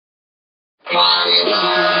We are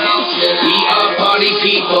party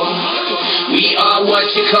people. We are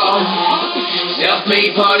what you call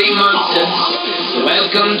self-made party monsters.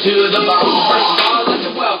 Welcome to the ball. First of all, let's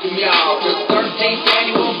welcome y'all to the 13th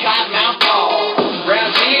annual Cottonmouth Ball.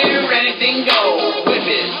 Round here, anything goes.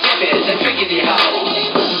 Whippers, zippers, and trickety hoes.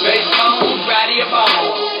 Bass bones, ratty your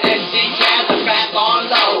bones. MC Jazz, a fat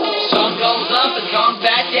on low. Sun goes up and comes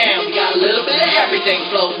back down. We got a little bit of everything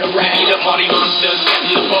floating around. We the party monsters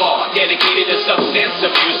setting the bar. Dedicated to substance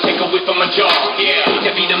abuse. Take a whiff from a jar. Yeah,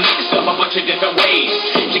 to be the mix of a bunch of different ways.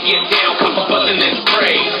 To get down, cop a buzz and then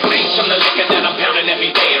spray. Flames from the liquor that I'm pounding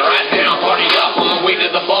every day. Right now, party up on the way to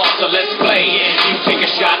the ball. So let's play. You take a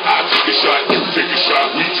shot, I take a shot. You take a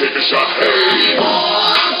shot, we take a shot. Hey!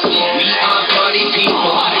 We are party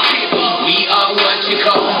people. We are what you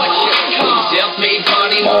call self-made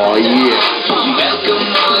party. Oh yeah. Welcome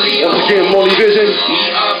all the Once again, MoniVision. We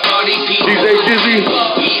are party people. DJ Dizzy.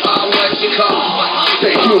 We are what you call.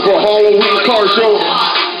 Stay tuned for Halloween car show.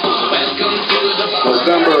 Welcome to the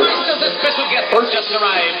November. The special guest has just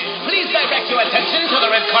arrived. Please direct your attention to the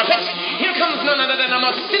red carpet. Here comes none other than the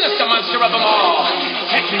most sinister monster of them all.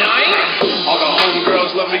 Tech 9. All the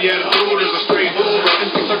homegirls love me at Hooters, a straight Hoover, and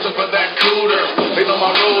we searching for that cooter. They know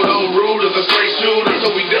my road, old rude is a straight shooter,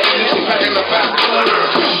 so we definitely packing the fat cooler.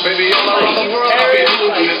 Baby, all around the world, I be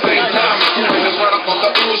moving the same time. And it's right up on the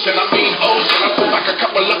ocean, I mean ocean. I feel like a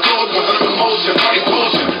couple of chords with an emotion, party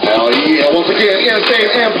potion. Oh yeah, once again, Insane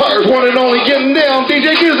Empire's one and only getting down,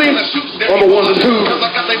 DJ Dizzy. On the ones and twos. Cause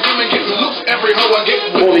I got they women getting loose every hoe I get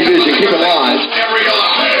with. MoniVision, keep it live.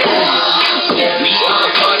 We are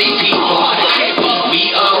party people.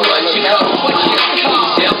 We are what you call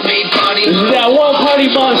self-made party. That one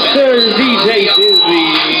party monster, DJ Dizzy.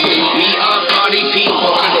 We are party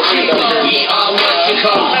people. We are what you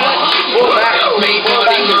call self-made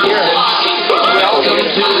party monsters. Welcome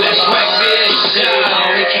to Let's Wreck This Show.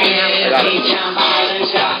 We can't beat down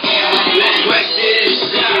violence. Let's wreck this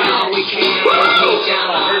show. We can't beat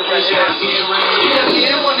down violence.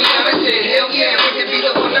 Yeah, one of the limited. Hell yeah, we can be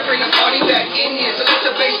the one to bring the party back in here. So let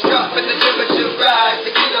the bass drop and the temperature rise.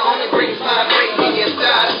 The killer on the green fire, break in your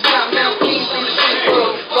style. Stop now, kings from the same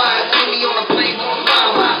world. Fire, see me on a plane on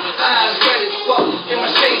fire. My eyes red as fuck. In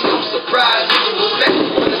my shades, no surprise. With the respect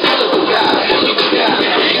for the hell of a guy.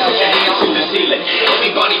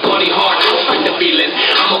 Everybody party hard, don't fight the feeling.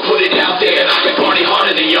 I'ma put it out there, I can party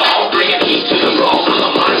harder than y'all. Bring it heat to the raw, I'm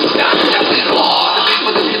a monster. That's it all. The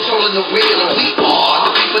people that's controlling the wheel, and we are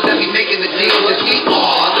the people that be making the deal. Yes, we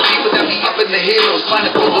are the people that be up in the hills, trying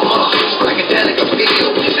to build them up to psychedelic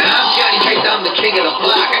appeal. Now I'm Johnny Case, I'm the king of the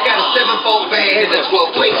block. I got a 7-fold band and a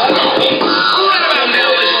 12-plate song. Right about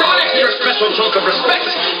now, let's start your special chunk of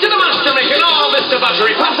respect to the monster making all this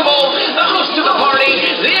debauchery possible. The host of the party,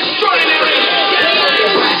 the extraordinary.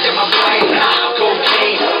 In my brain, I'm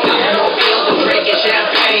cocaine. Got more pills than drinking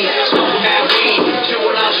champagne. Smoking that weed,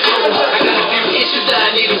 chewing on shrooms. I got a few issues that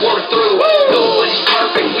I need to work through. Nobody's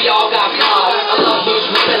perfect, we all got flaws. I love those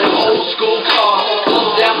women in old school cars.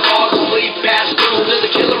 Close down bars, sleep past through. There's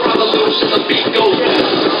a killer on the loose and the beat goes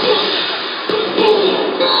boom.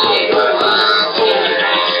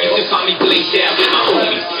 You can find me blazed out with my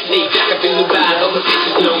homies. Nate back up in the ride, all the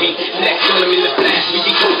bitches know me. Next time I'm in the flash, we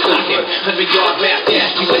be cold clocking. 100-yard rap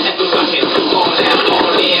dash, we went at the rockin'. All down,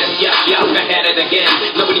 all in, yeah, back at it again.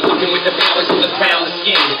 Nobody fucking with the powers of the crown, the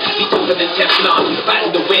skin. Be tougher than Teflon,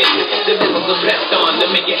 fighting the wind. The levels are pressed on, to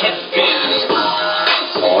make your head spin.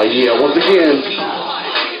 Oh yeah, once again,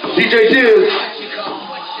 DJ Diz.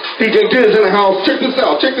 DJ Diz in the house. Check this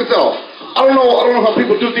out, check this out. I don't know how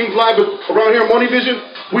people do things live, but around here in MoniVision,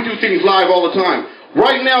 we do things live all the time.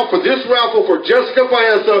 Right now, for this raffle for Jessica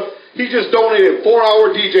Fiesta, he just donated a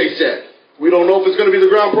 4-hour DJ set. We don't know if it's going to be the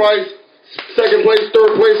ground prize, second place,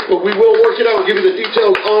 third place, but we will work it out and give you the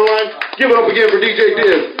details online. Give it up again for DJ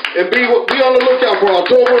Diz. And be on the lookout for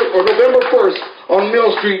October or November 1st on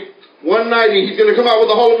Mill Street, 190. He's going to come out with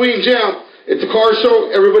a Halloween jam. It's a car show.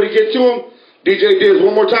 Everybody get to him. DJ Diz,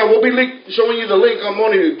 one more time. We'll be showing you the link on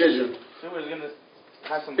MoniVision.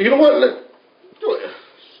 You know what?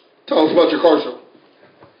 Tell us about your car show.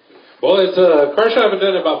 Well, it's a car show I've been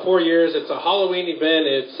doing in about 4 years. It's a Halloween event.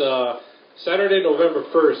 It's Saturday, November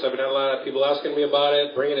 1st. I've been having a lot of people asking me about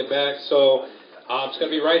it, bringing it back. So it's going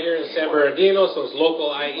to be right here in San Bernardino, so it's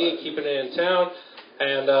local IE, keeping it in town.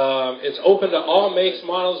 And it's open to all makes,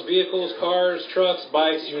 models, vehicles, cars, trucks,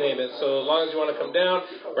 bikes, you name it. So as long as you want to come down,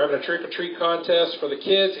 we're having a trick-or-treat contest for the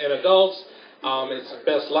kids and adults. It's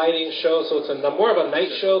best lighting show, so it's more of a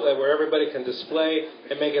night show where everybody can display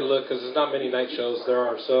and make it look, because there's not many night shows there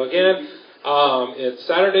are. So again, it's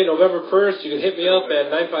Saturday, November 1st. You can hit me up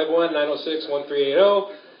at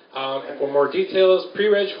 951-906-1380. For more details,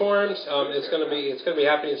 pre-reg forms, it's going to be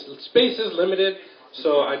happening. Space is limited,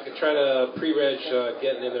 so I could try to pre-reg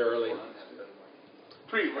getting in there early.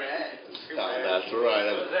 Pre-reg. That's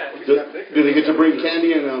right. Do they get to bring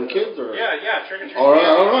candy and kids? Or? Yeah, trick or treat. All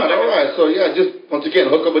right. So yeah, just once again,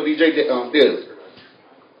 hook up with DJ Diz.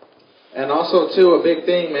 And also, too, a big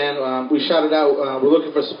thing, man, we shouted out, we're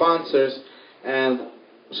looking for sponsors, and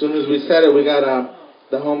as soon as we said it, we got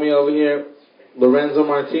the homie over here, Lorenzo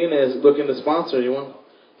Martinez, looking to sponsor. You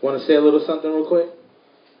want to say a little something real quick?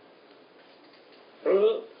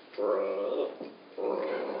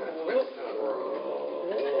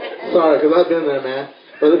 Sorry, because I've been there, man.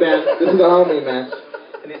 Brother Ben, this is the homie, man.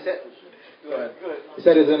 And he said, he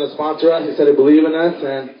said he's going to sponsor us, he said he believes in us,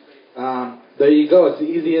 and there you go, it's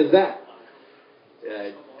easy as that. Yeah,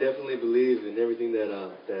 I definitely believe in everything that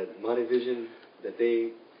MoniVision, that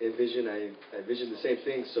they envision. I envision the same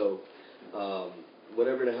thing. So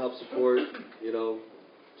whatever to help support,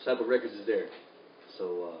 Cyber Records is there.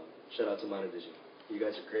 So shout out to MoniVision. You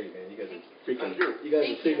guys are great, man. You guys are freaking. You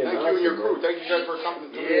guys are freaking awesome. Thank you and your crew. Man. Thank you guys for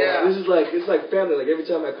coming. Yeah, this is like family. Like every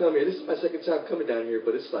time I come here, this is my second time coming down here,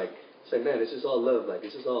 but it's like man, it's just all love. Like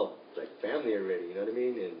it's just all like family already. You know what I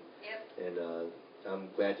mean? And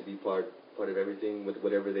I'm glad to be part of everything with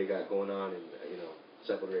whatever they got going on, and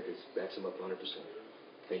Cyber Records backs them up 100%.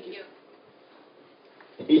 Thank you.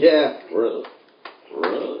 Yeah.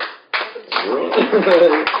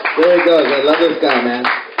 There he goes. I love this guy, man.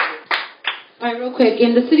 All right, real quick.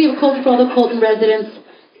 In the city of Colton, for all the Colton residents,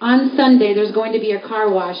 on Sunday there's going to be a car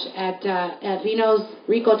wash at Lino's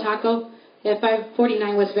Rico Taco at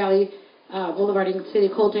 549 West Valley Boulevard in the city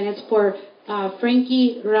of Colton. It's for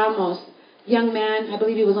Frankie Ramos, young man, I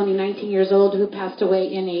believe he was only 19 years old, who passed away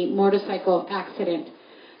in a motorcycle accident.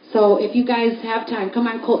 So if you guys have time, come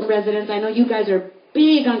on, Colton residents. I know you guys are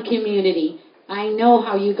big on community. I know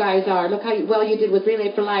how you guys are. Look how well you did with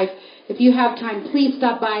Relay for Life. If you have time, please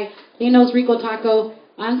stop by Lino's Rico Taco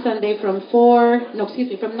on Sunday from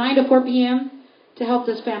 9 to 4 p.m. to help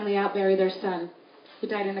this family out bury their son who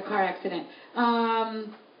died in a car accident.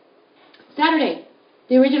 Saturday,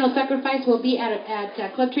 the original sacrifice will be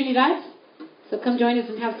at Club Trinidad. So come join us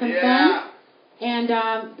and have some fun. And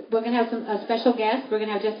we're going to have a special guest. We're going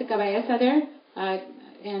to have Jessica Baeza there.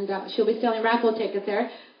 And she'll be selling raffle tickets there.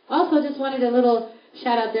 Also, just wanted a little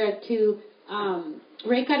shout out there to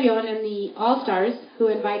Ray Carrion and the All-Stars, who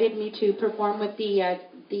invited me to perform with the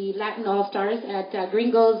Latin All-Stars at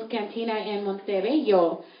Gringo's Cantina in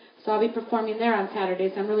Montebello. So I'll be performing there on Saturday.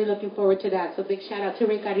 So I'm really looking forward to that. So big shout out to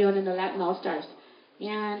Ray Carrion and the Latin All-Stars.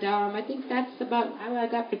 And I think that's about all I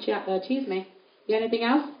got for Cheese May. You got anything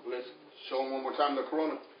else? Let's show them one more time the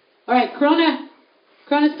Corona. All right, Corona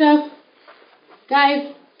stuff.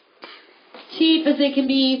 Guys, cheap as they can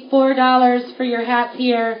be, $4 for your hats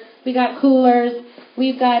here. We got coolers.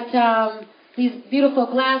 We've got these beautiful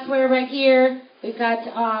glassware right here. We've got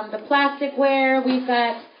the plasticware. We've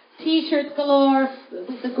got T-shirts galore.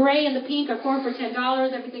 The gray and the pink are 4 for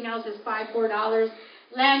 $10. Everything else is $4.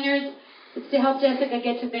 Lanyards. It's to help Jessica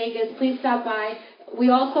get to Vegas. Please stop by. We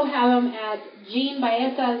also have them at Jean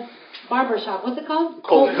Baeza's barbershop. What's it called?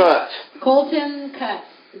 Colton Cuts. Colton Cuts.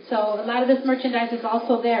 So a lot of this merchandise is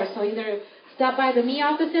also there. So either stop by the me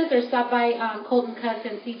offices or stop by Colton Cuts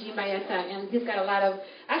and see Jean Baeza. And he's got a lot of,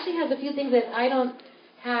 actually has a few things that I don't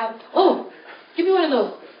have. Oh, give me one of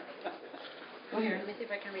those. Oh, here, let me see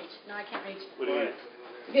if I can reach. No, I can't reach. What do you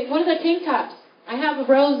Okay, one of the tank tops. I have a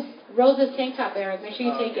Rose's tank top, Eric. Make sure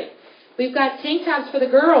you take it. We've got tank tops for the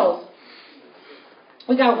girls.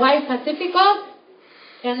 We got white Pacifico,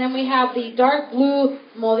 and then we have the dark blue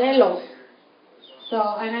Modelos. So,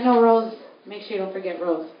 and I know Rose, make sure you don't forget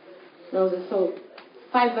Rose. Rose is sold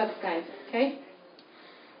 $5, guys, okay?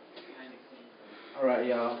 All right,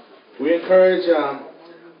 y'all. We encourage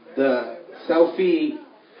the selfie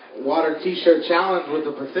water T-shirt challenge with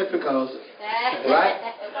the Pacificos,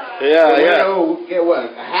 right? Yeah. Get what?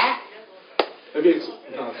 A hat? No,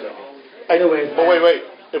 sorry. Anyways, but wait.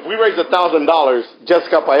 If we raise $1,000,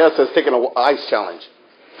 Jessica Baeza is taking an ice challenge.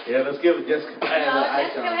 Yeah, let's give Jessica Baeza the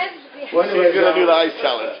ice challenge. Well, anyways, she's gonna do the ice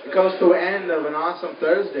challenge. It comes to an end of an awesome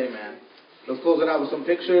Thursday, man. Let's close it out with some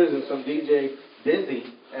pictures and some DJ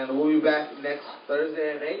Dizzy, and we'll be back next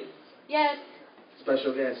Thursday at 8. Yes.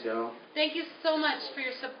 Special guest, y'all. Thank you so much for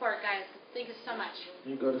your support, guys. Thank you so much.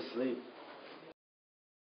 You go to sleep.